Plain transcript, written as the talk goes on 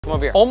Come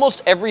over here.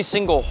 Almost every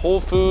single Whole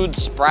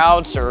Foods,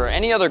 Sprouts, or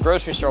any other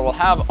grocery store will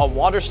have a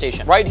water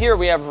station. Right here,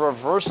 we have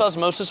reverse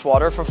osmosis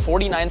water for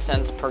 49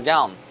 cents per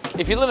gallon.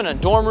 If you live in a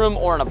dorm room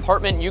or an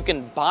apartment, you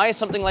can buy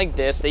something like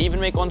this. They even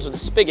make ones with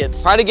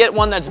spigots. Try to get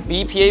one that's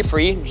BPA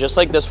free, just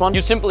like this one.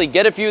 You simply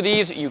get a few of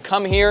these, you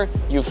come here,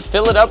 you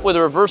fill it up with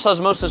reverse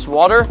osmosis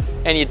water,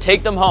 and you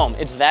take them home.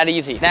 It's that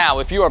easy. Now,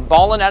 if you are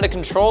balling out of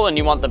control and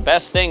you want the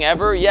best thing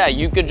ever, yeah,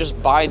 you could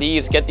just buy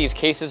these, get these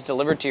cases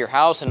delivered to your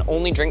house, and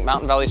only drink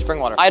Mountain Valley spring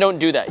water. I don't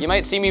do that. You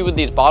might see me with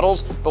these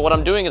bottles, but what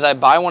I'm doing is I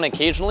buy one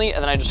occasionally,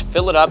 and then I just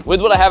fill it up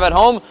with what I have at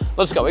home.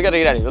 Let's go. We gotta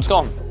get out of here. Let's go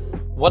home.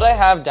 What I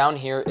have down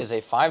here is a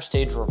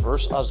 5-stage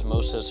reverse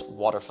osmosis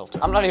water filter.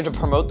 I'm not here to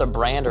promote the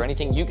brand or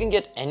anything. You can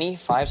get any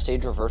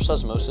 5-stage reverse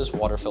osmosis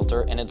water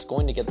filter and it's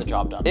going to get the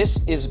job done.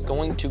 This is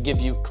going to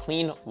give you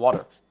clean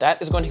water. That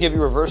is going to give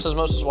you reverse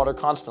osmosis water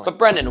constantly. But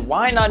Brendan,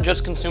 why not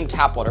just consume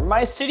tap water?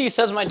 My city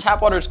says my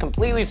tap water is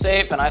completely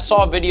safe and I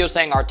saw a video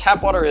saying our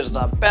tap water is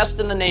the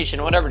best in the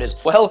nation, whatever it is.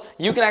 Well,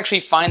 you can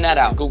actually find that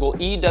out. Google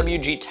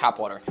EWG tap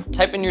water.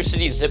 Type in your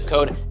city's zip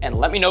code and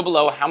let me know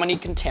below how many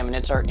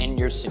contaminants are in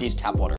your city's tap water.